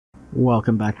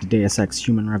Welcome back to Deus Ex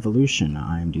Human Revolution.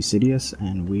 I'm Decidius,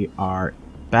 and we are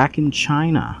back in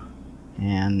China,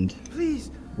 and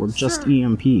we're just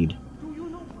EMP'd,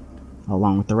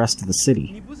 along with the rest of the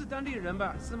city.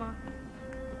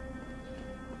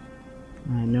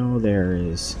 I know there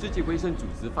is...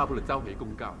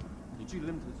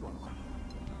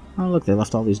 Oh look, they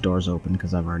left all these doors open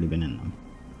because I've already been in them.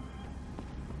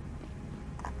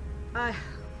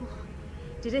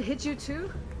 Did it hit you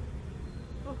too?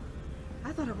 Oh,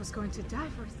 I thought I was going to die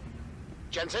for a second.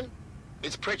 Jensen,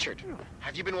 it's Pritchard.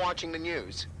 Have you been watching the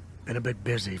news? Been a bit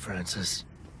busy, Francis.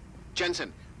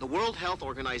 Jensen, the World Health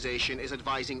Organization is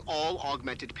advising all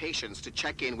augmented patients to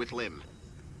check in with Lim.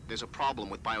 There's a problem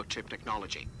with biochip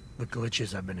technology. The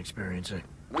glitches I've been experiencing.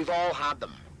 We've all had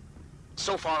them.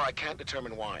 So far, I can't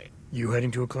determine why. You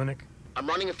heading to a clinic? I'm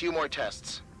running a few more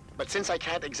tests. But since I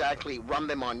can't exactly run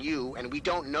them on you, and we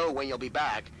don't know when you'll be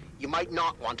back, you might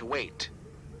not want to wait.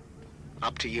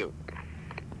 Up to you.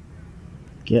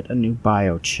 Get a new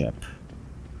biochip.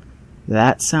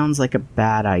 That sounds like a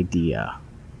bad idea.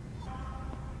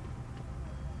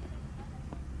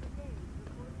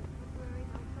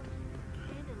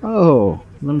 Oh,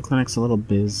 Lim Clinic's a little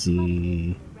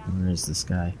busy. Where is this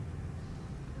guy?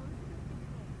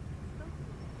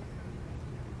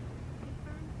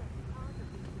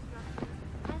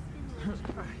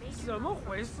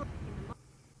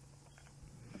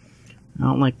 I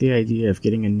don't like the idea of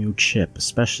getting a new chip,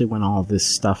 especially when all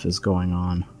this stuff is going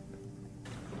on.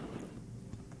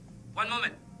 One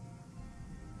moment.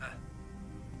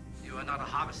 You are not a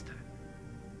harvester.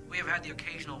 We have had the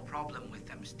occasional problem with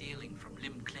them stealing from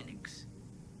limb clinics.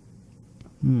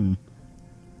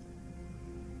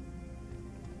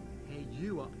 Hey,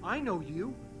 you. I know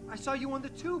you. I saw you on the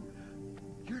tube.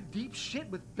 You're deep shit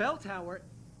with Bell Tower.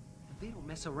 They don't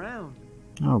mess around.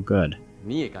 Oh, good.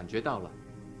 你也感觉到了，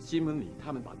新闻里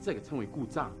他们把这个称为故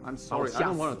障。I'm sorry, I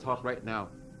don't want to talk right now.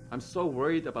 I'm so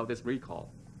worried about this recall.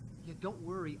 Yeah, don't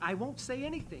worry. I won't say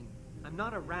anything. I'm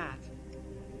not a rat.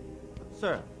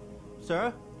 Sir,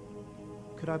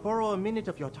 could I borrow a minute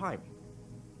of your time?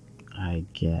 I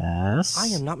guess.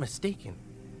 I am not mistaken.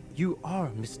 You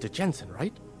are Mr. Jensen,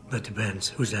 right? That depends.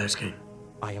 Who's asking?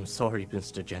 I am sorry,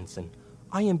 Mr. Jensen.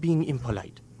 I am being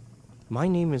impolite. My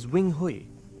name is Wing Hui.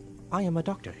 I am a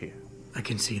doctor here. I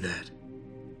can see that.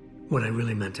 What I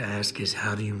really meant to ask is,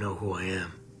 how do you know who I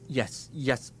am? Yes,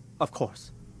 of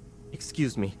course.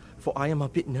 Excuse me, for I am a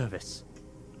bit nervous.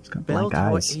 It's got Bell blank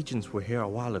Tower eyes. agents were here a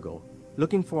while ago,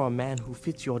 looking for a man who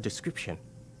fits your description.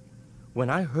 When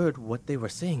I heard what they were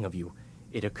saying of you,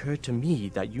 it occurred to me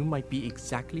that you might be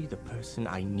exactly the person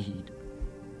I need.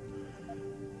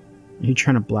 Are you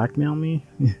trying to blackmail me?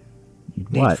 Need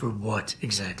What? for what,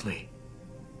 exactly?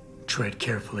 Tread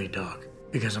carefully, Doc,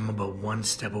 because I'm about one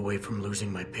step away from losing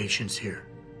my patience here.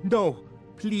 No,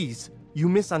 please, you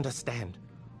misunderstand.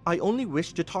 I only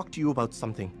wish to talk to you about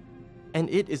something. And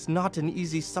it is not an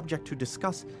easy subject to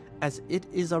discuss, as it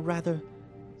is a rather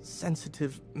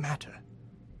sensitive matter.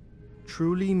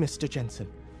 Truly, Mr.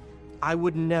 Jensen, I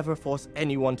would never force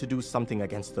anyone to do something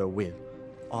against their will.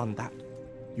 On that,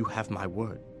 you have my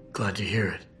word. Glad to hear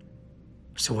it.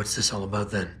 So what's this all about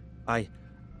then?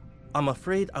 I'm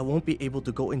afraid I won't be able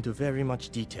to go into very much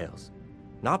details.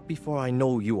 Not before I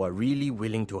know you are really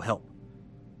willing to help.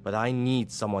 But I need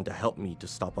someone to help me to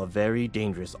stop a very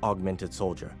dangerous augmented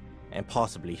soldier, and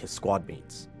possibly his squad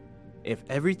mates. If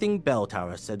everything Bell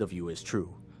Tower said of you is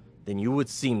true, then you would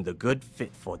seem the good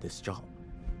fit for this job.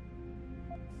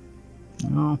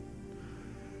 Well,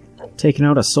 taking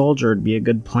out a soldier would be a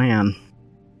good plan.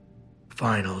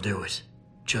 Fine, I'll do it.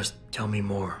 Just tell me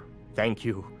more. Thank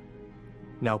you.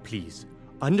 Now please,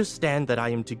 understand that I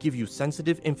am to give you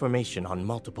sensitive information on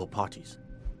multiple parties.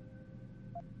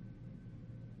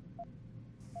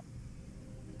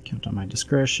 Count on my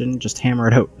discretion. Just hammer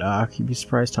it out, Doc. You'd be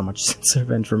surprised how much sensitive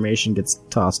information gets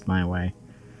tossed my way.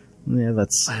 Yeah,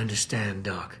 that's... I understand,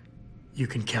 Doc. You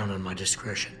can count on my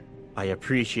discretion. I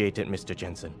appreciate it, Mr.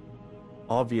 Jensen.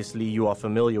 Obviously, you are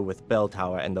familiar with Bell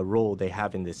Tower and the role they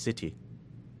have in this city.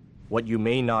 What you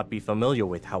may not be familiar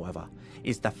with, however,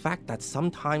 is the fact that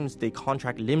sometimes they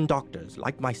contract limb doctors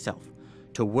like myself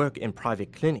to work in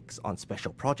private clinics on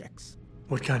special projects.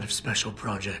 What kind of special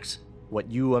projects? What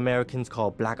you Americans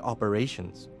call black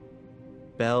operations.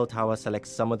 Bell Tower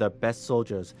selects some of their best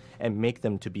soldiers and make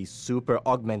them to be super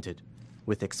augmented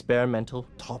with experimental,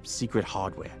 top-secret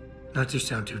hardware. Not to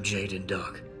sound too jaded,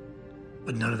 Doc,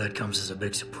 but none of that comes as a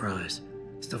big surprise.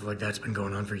 Stuff like that's been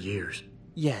going on for years.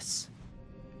 Yes.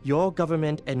 Your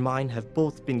government and mine have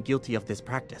both been guilty of this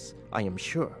practice, I am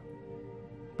sure.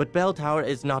 But Bell Tower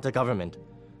is not a government.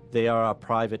 They are a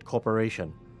private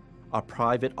corporation. A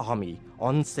private army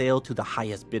on sale to the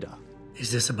highest bidder.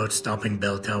 Is this about stopping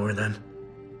Bell Tower then?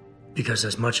 Because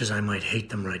as much as I might hate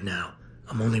them right now,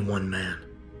 I'm only one man.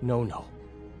 No.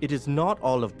 It is not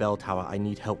all of Bell Tower I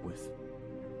need help with.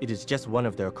 It is just one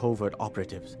of their covert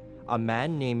operatives, a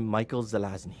man named Michael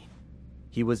Zelazny.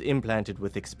 He was implanted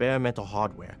with experimental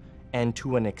hardware, and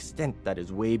to an extent that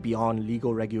is way beyond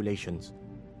legal regulations.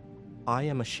 I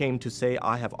am ashamed to say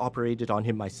I have operated on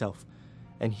him myself,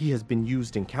 and he has been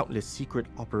used in countless secret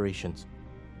operations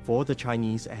for the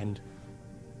Chinese and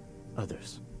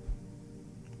others.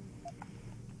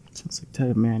 Sounds like the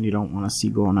type of man you don't want to see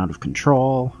going out of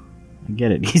control. I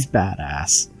get it, he's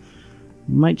badass.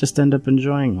 You might just end up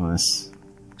enjoying this.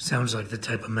 Sounds like the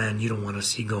type of man you don't want to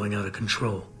see going out of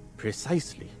control.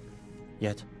 Precisely.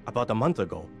 Yet, about a month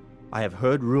ago, I have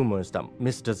heard rumors that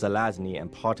Mr. Zelazny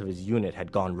and part of his unit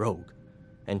had gone rogue.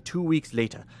 And 2 weeks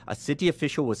later, a city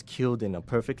official was killed in a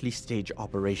perfectly staged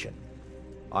operation.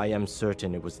 I am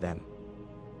certain it was them.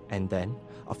 And then,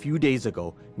 a few days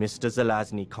ago, Mr.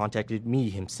 Zelazny contacted me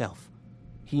himself.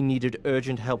 He needed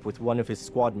urgent help with one of his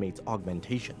squad mates'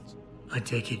 augmentations. I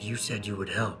take it you said you would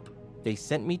help. They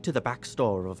sent me to the back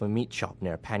store of a meat shop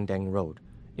near Pangdang Road,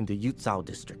 in the Yutzao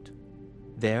district.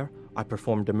 There, I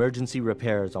performed emergency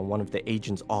repairs on one of the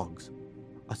agent's augs,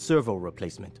 a servo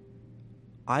replacement.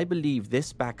 I believe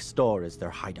this back store is their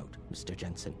hideout, Mr.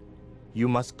 Jensen. You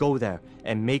must go there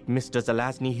and make Mr.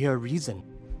 Zelazny hear reason.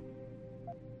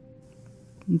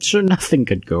 I'm sure nothing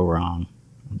could go wrong.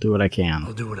 I'll do what I can.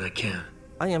 I'll do what I can.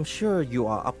 I am sure you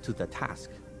are up to the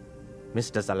task.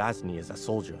 Mr. Zelazny is a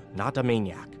soldier, not a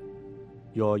maniac.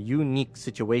 Your unique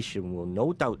situation will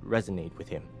no doubt resonate with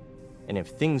him. And if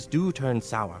things do turn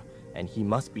sour, and he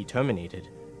must be terminated,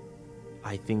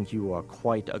 I think you are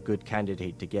quite a good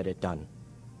candidate to get it done.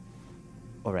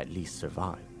 Or at least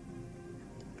survive.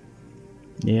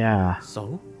 Yeah.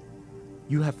 So?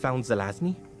 You have found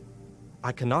Zelazny?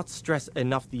 I cannot stress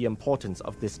enough the importance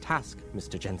of this task,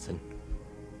 Mr. Jensen.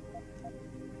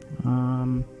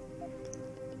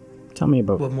 Tell me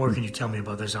about... What more can you tell me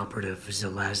about this operative,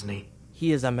 Zelazny?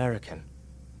 He is American.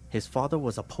 His father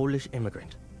was a Polish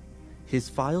immigrant. His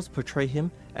files portray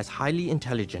him as highly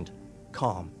intelligent,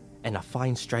 calm, and a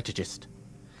fine strategist.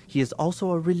 He is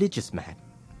also a religious man.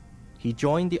 He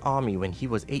joined the army when he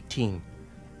was 18.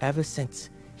 Ever since,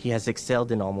 he has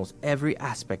excelled in almost every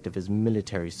aspect of his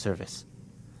military service.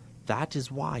 That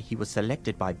is why he was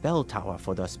selected by Bell Tower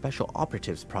for the Special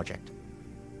Operatives Project.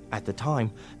 At the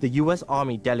time, the US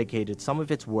Army delegated some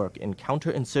of its work in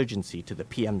counterinsurgency to the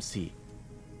PMC.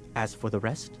 As for the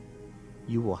rest,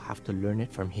 you will have to learn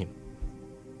it from him.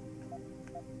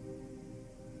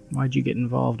 Why'd you get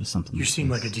involved with something You like seem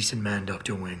this? like a decent man,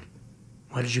 Dr. Wing.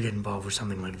 Why did you get involved with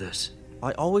something like this?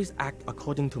 I always act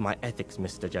according to my ethics,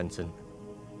 Mr. Jensen.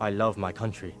 I love my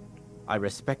country. I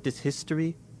respect its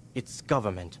history, its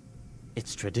government,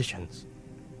 its traditions.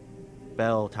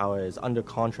 Bell Tower is under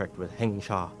contract with Heng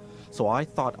Sha, so I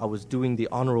thought I was doing the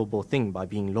honorable thing by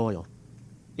being loyal.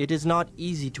 It is not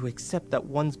easy to accept that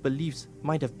one's beliefs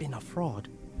might have been a fraud.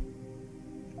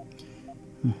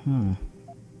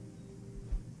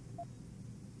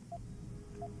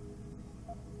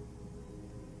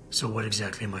 So what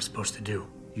exactly am I supposed to do?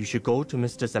 You should go to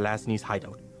Mr. Zelazny's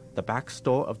hideout, the back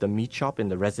store of the meat shop in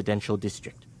the residential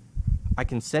district. I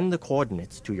can send the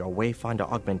coordinates to your Wayfinder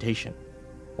augmentation.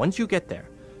 Once you get there,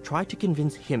 try to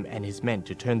convince him and his men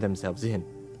to turn themselves in.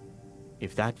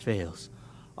 If that fails,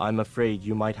 I'm afraid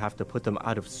you might have to put them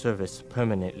out of service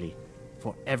permanently,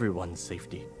 for everyone's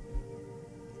safety.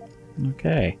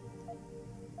 Okay.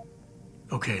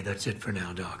 Okay, that's it for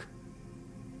now, Doc.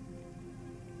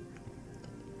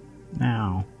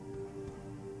 Now.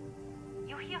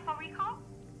 You here for recall?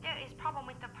 There is problem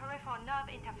with the peripheral nerve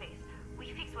interface.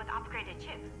 We fixed with upgraded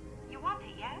chip. You want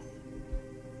it, yes?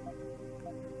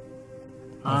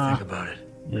 I'll think about it.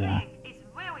 Yeah. It's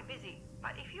very busy,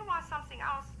 but if you want something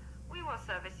else, we will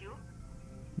service you.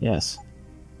 Yes.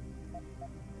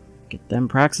 Get them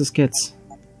Praxis kits.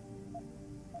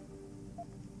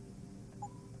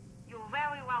 You're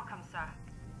very welcome, sir.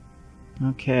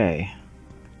 Okay.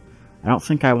 I don't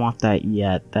think I want that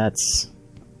yet. It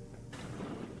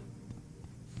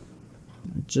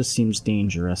just seems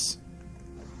dangerous.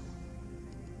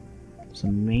 So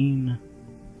main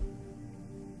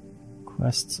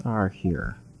quests are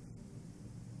here.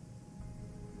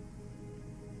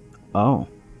 Oh.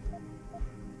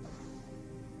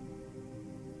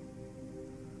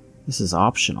 This is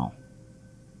optional.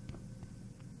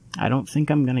 I don't think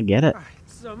I'm gonna get it.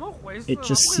 It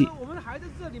just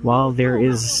while there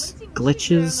is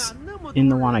glitches in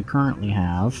the one I currently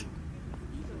have.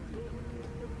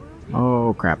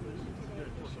 Oh crap.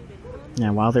 Yeah,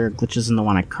 while there are glitches in the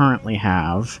one I currently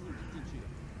have,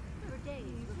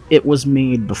 it was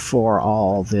made before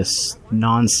all this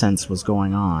nonsense was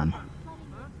going on.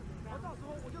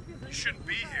 You shouldn't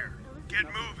be here. Get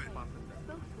moving.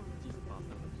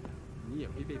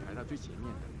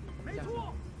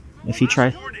 If he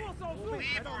tries... Leave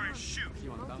or I shoot.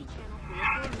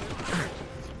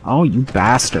 Oh, you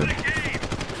bastard.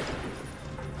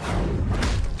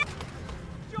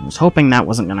 I was hoping that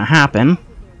wasn't gonna happen.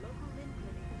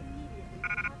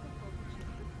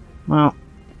 Well,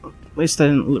 at least I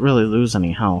didn't really lose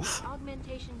any health.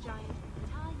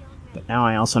 But now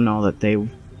I also know that they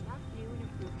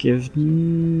give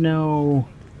no...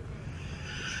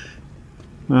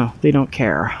 Well, they don't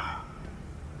care.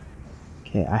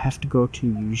 Okay, I have to go to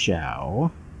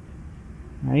Yuzhou.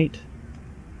 Right?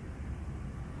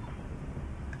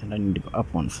 And I need to go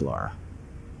up one floor.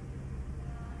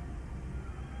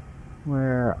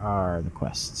 Where are the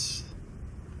quests?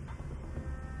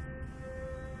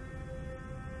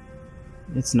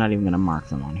 It's not even going to mark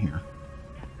them on here.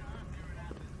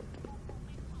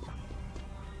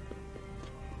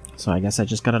 So I guess I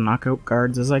just gotta knock out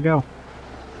guards as I go.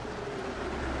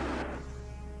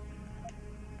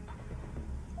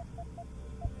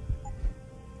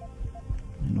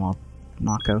 And I'll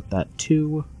knock out that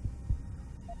 2.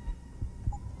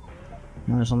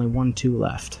 Now there's only 1 2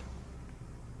 left.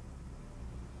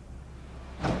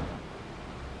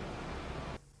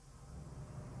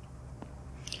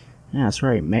 Yeah, that's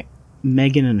right.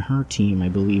 Megan and her team, I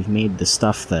believe, made the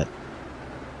stuff that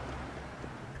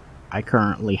I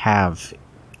currently have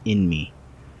in me.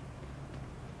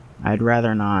 I'd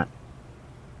rather not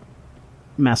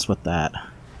mess with that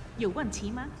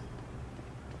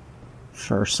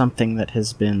for something that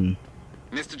has been...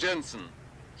 Mr. Jensen,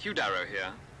 Hugh Darrow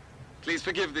here. Please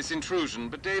forgive this intrusion,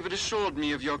 but David assured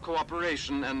me of your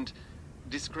cooperation and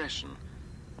discretion.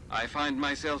 I find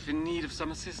myself in need of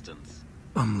some assistance.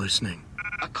 I'm listening.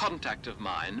 A contact of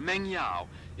mine, Meng Yao,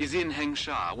 is in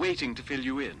Hengsha, waiting to fill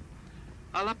you in.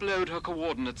 I'll upload her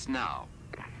coordinates now.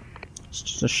 It's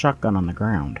just a shotgun on the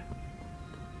ground.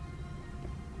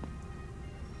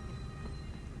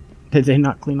 Did they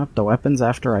not clean up the weapons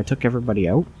after I took everybody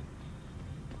out?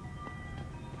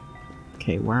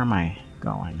 Okay, where am I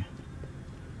going?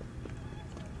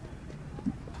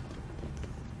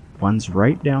 One's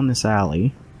right down this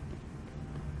alley.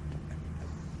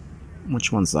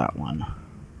 Which one's that one?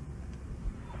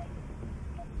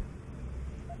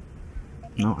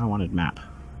 No, I wanted map.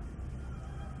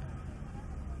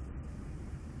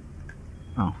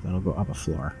 Oh, that'll go up a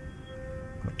floor.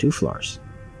 Go 2 floors.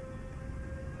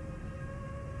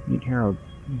 Meet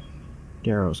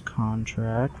Darrow's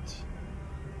contract.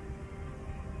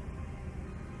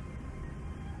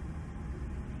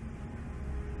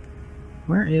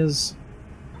 Where is...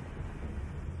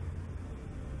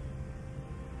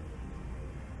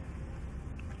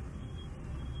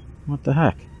 What the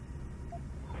heck?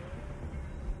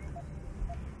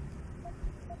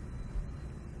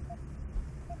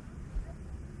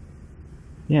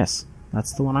 Yes,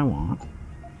 that's the one I want.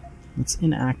 Let's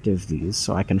inactive these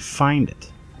so I can find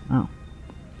it. Oh.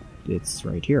 It's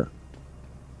right here.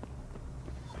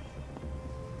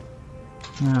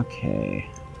 Okay.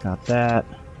 Got that.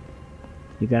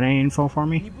 You got any info for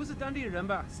me?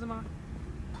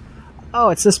 Oh,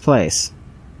 it's this place.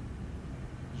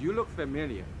 You look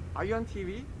familiar. Are you on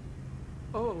TV?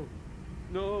 Oh,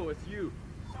 no, it's you.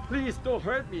 Please don't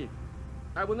hurt me.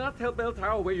 I will not tell Bell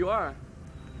Tower where you are.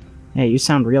 Hey, you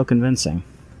sound real convincing.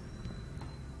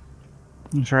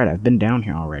 That's right, I've been down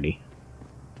here already.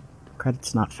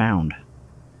 Credits not found.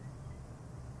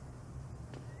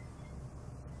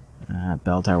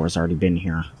 Bell Tower's already been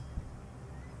here.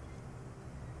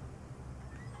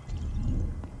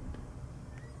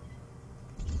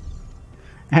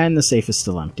 And the safe is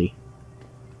still empty.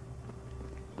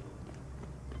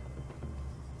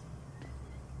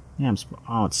 Yeah,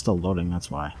 oh, it's still loading,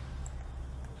 that's why.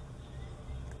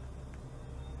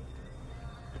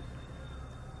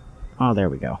 Oh, there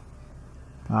we go.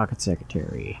 Pocket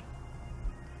Secretary.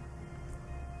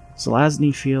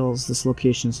 Zelazny feels this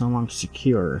location is no longer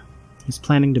secure. He's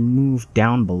planning to move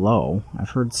down below.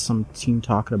 I've heard some team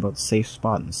talking about the safe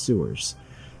spot in the sewers.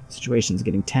 The situation's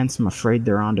getting tense. I'm afraid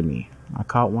they're onto me. I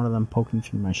caught one of them poking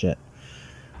through my shit.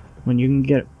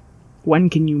 When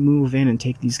can you move in and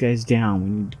take these guys down? We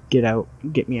need to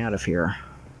get me out of here.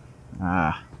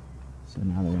 Ah, so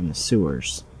now they're in the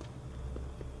sewers.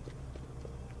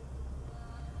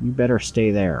 You better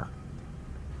stay there.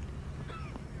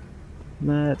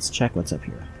 Let's check what's up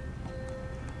here.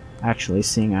 Actually,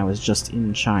 seeing I was just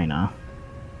in China,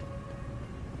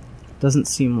 Doesn't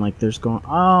seem like there's going...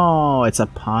 Oh, it's a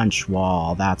punch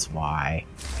wall. That's why.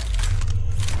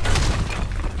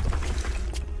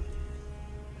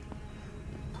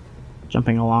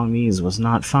 Jumping along these was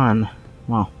not fun.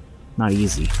 Well, not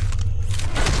easy.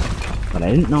 But I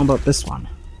didn't know about this one.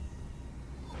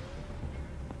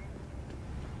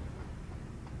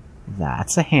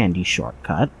 That's a handy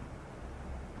shortcut.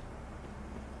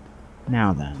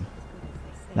 Now then.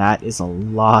 That is a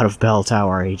lot of bell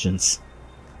tower agents.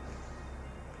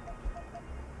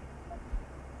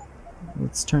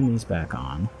 Let's turn these back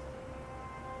on.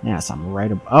 Yes, I'm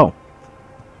right oh!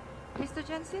 Mr.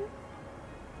 Jensen?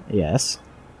 Yes?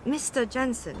 Mr.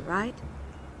 Jensen, right?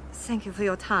 Thank you for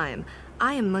your time.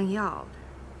 I am Meng Yao,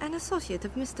 an associate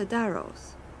of Mr.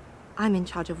 Darrow's. I'm in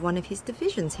charge of one of his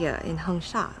divisions here in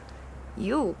Hengsha.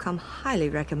 You come highly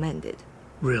recommended.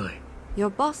 Really?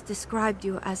 Your boss described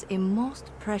you as a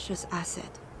most precious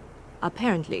asset.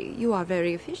 Apparently, you are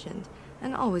very efficient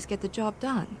and always get the job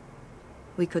done.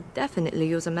 We could definitely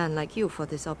use a man like you for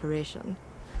this operation.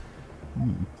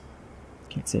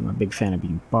 Can't say I'm a big fan of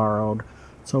being borrowed.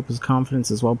 Let's hope his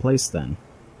confidence is well placed then.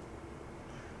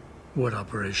 What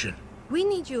operation? We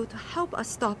need you to help us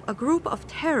stop a group of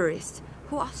terrorists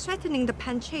who are threatening the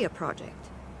Panchaea project.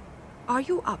 Are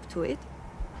you up to it?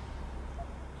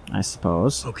 I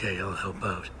suppose. Okay, I'll help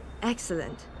out.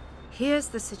 Excellent. Here's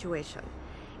the situation.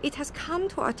 It has come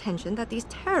to our attention that these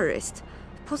terrorists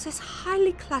possess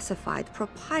highly classified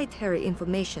proprietary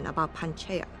information about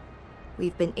Panchaea.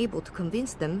 We've been able to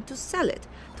convince them to sell it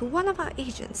to one of our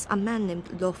agents, a man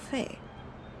named Lo Fei.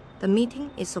 The meeting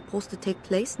is supposed to take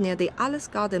place near the Alice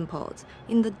Garden pods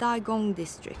in the Daigong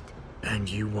district. And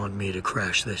you want me to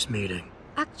crash this meeting?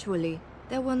 Actually,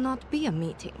 there will not be a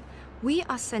meeting. We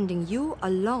are sending you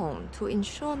alone to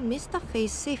ensure Mr.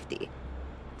 Fei's safety.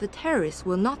 The terrorists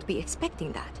will not be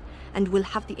expecting that, and will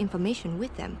have the information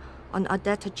with them on a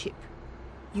data chip.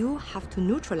 You have to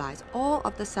neutralize all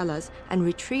of the sellers and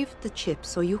retrieve the chip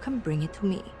so you can bring it to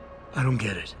me. I don't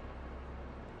get it.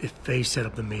 If Fei set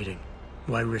up the meeting,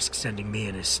 why risk sending me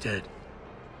in his stead?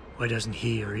 Why doesn't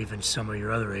he or even some of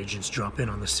your other agents drop in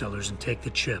on the sellers and take the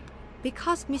chip?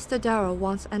 Because Mr. Darrow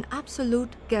wants an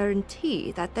absolute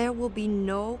guarantee that there will be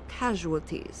no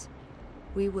casualties.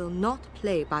 We will not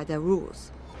play by their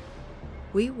rules.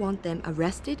 We want them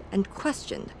arrested and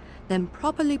questioned, then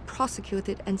properly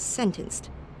prosecuted and sentenced.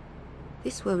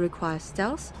 This will require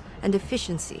stealth and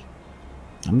efficiency.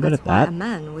 I'm good at that. That's why a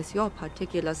man with your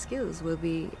particular skills will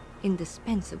be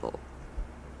indispensable.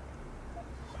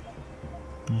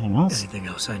 Anything else? Anything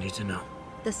else I need to know?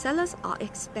 The sellers are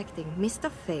expecting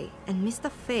Mr. Fei and Mr.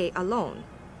 Fei alone.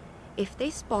 If they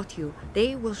spot you,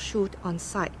 they will shoot on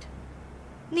sight.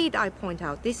 Need I point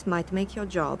out this might make your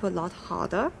job a lot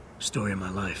harder? Story of my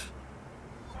life.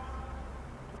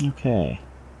 Okay.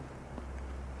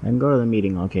 I can go to the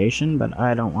meeting location, but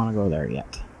I don't want to go there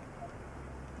yet.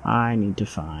 I need to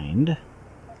find...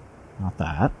 Not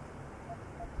that.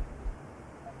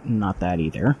 Not that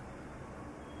either.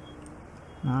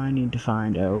 I need to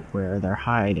find out where they're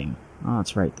hiding. Oh,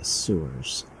 that's right, the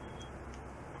sewers.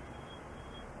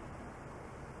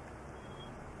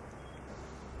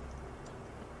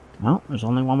 Well, there's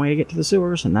only one way to get to the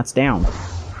sewers, and that's down.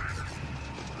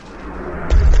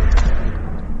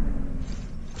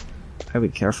 I'd be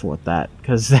careful with that,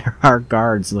 because there are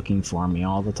guards looking for me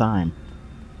all the time.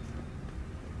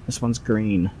 This one's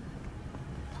green.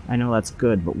 I know that's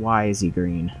good, but why is he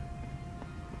green?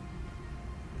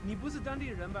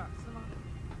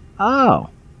 Oh!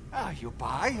 You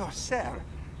buy or sell.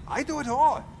 I do it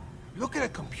all. Look at a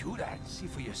computer and see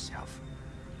for yourself.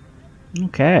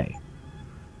 Okay.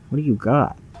 What do you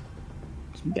got?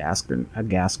 A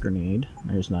gas grenade.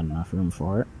 There's not enough room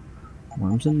for it.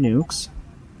 Worms and nukes.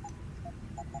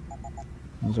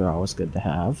 Those are always good to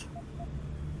have.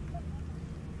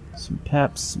 Some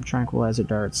peps, some tranquilizer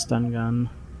darts, stun gun.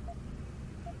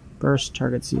 Burst,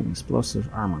 target seeing explosive,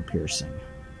 armor piercing.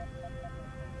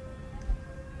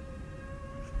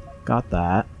 Got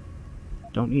that.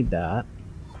 Don't need that.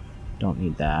 Don't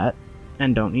need that.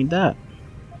 And don't need that.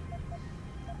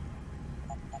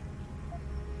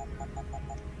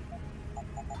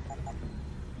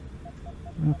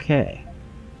 Okay.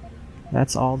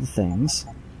 That's all the things.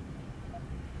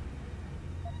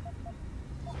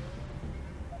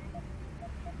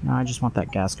 Now I just want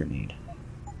that gas grenade.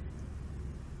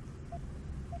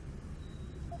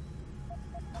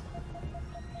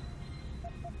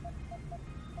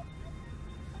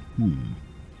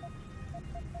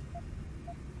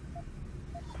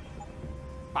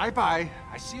 Bye-bye.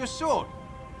 I see you soon.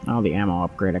 Oh, the ammo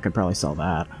upgrade. I could probably sell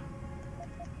that.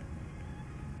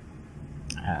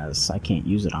 As I can't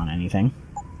use it on anything.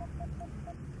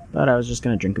 But I was just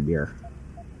gonna drink a beer.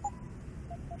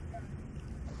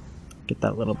 Get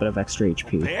that little bit of extra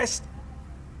HP. Best?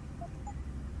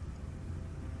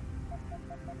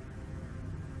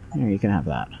 Here, you can have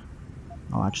that.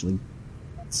 I'll actually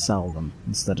sell them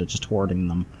instead of just hoarding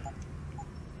them.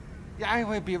 Yeah, I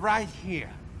will be right here.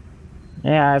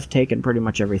 Yeah, I've taken pretty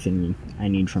much everything I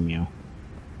need from you.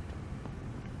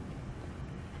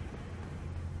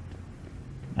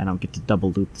 I don't get to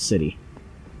double loot the city.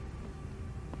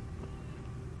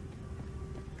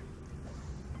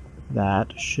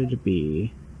 That should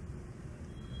be...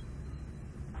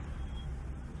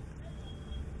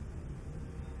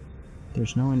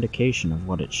 There's no indication of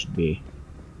what it should be.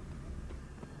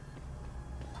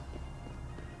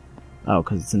 Oh,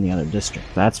 because it's in the other district.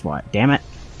 That's why. Damn it!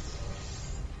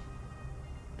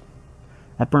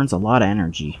 That burns a lot of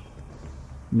energy.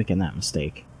 I'm making that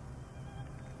mistake.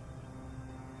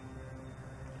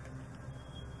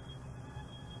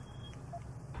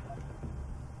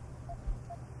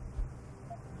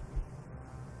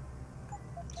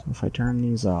 So if I turn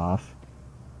these off,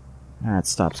 that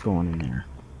stops going in there.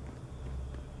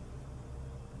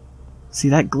 See,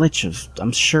 that glitch of,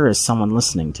 I'm sure, is someone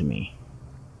listening to me.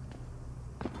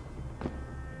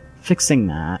 Fixing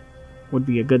that would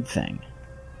be a good thing.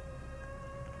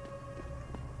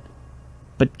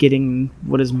 But getting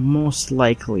what is most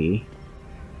likely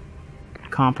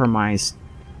compromised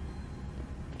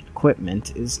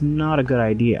equipment is not a good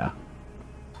idea.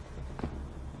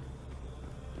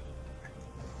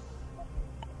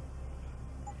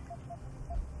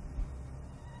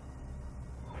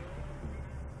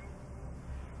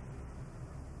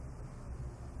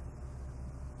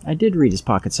 I did read his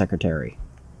pocket secretary.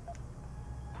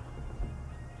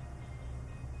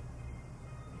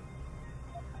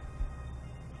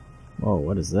 Whoa,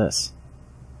 what is this?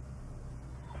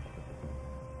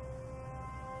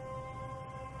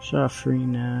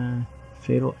 Shafrina,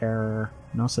 fatal error,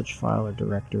 no such file or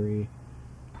directory.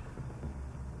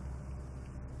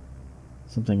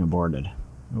 Something aborted.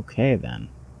 Okay then.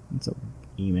 That's an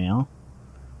email.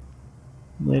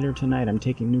 Later tonight I'm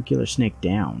taking Nuclear Snake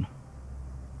down.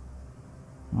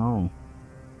 Oh.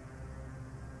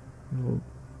 Oh.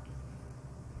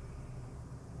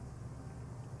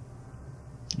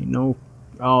 You know,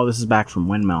 oh, this is back from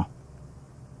Windmill.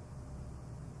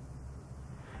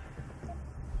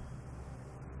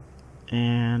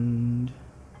 And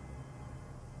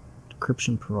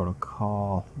decryption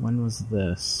protocol. When was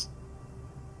this?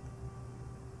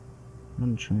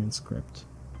 Run transcript.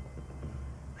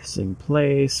 Missing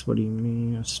place. What do you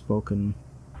mean? I've spoken.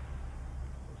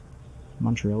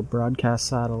 Montreal broadcast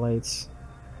satellites.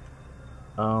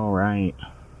 Oh, right.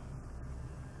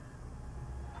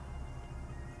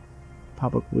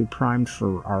 Publicly primed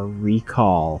for our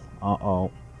recall.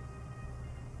 Uh-oh.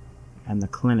 And the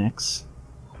clinics.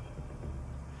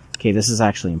 Okay, this is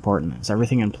actually important. Is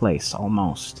everything in place?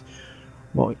 Almost.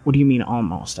 Well, what do you mean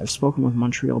almost? I've spoken with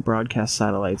Montreal broadcast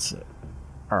satellites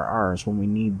are ours when we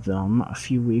need them. A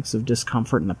few weeks of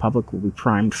discomfort and the public will be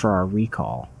primed for our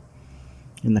recall.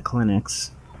 In the clinics,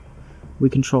 we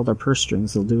control their purse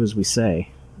strings. They'll do as we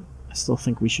say. I still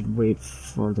think we should wait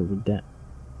for the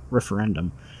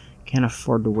referendum. Can't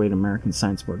afford to wait. American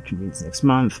Science Board convenes next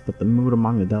month, but the mood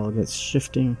among the delegates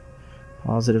shifting.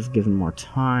 Positive, given more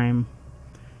time.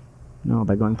 No,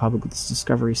 by going public with this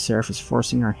discovery, Seraph is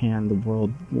forcing our hand. The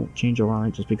world won't change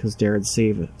overnight just because Darren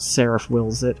Seraph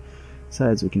wills it.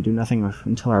 Besides, we can do nothing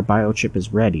until our biochip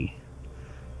is ready.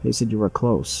 They said you were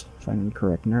close. Finding the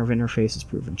correct nerve interface has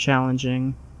proven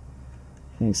challenging.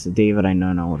 Thanks to David, I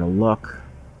now know where to look.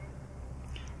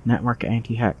 Network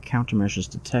anti-hack countermeasures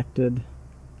detected.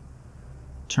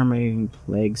 Terminating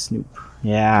plague snoop.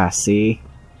 Yeah, see?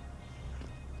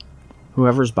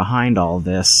 Whoever's behind all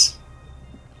this,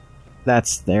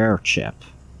 that's their chip.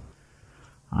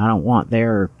 I don't want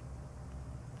their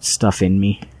stuff in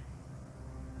me.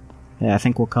 Yeah, I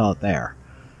think we'll call it there.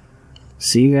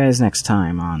 See you guys next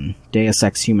time on Deus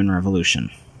Ex Human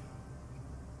Revolution.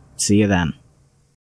 See you then.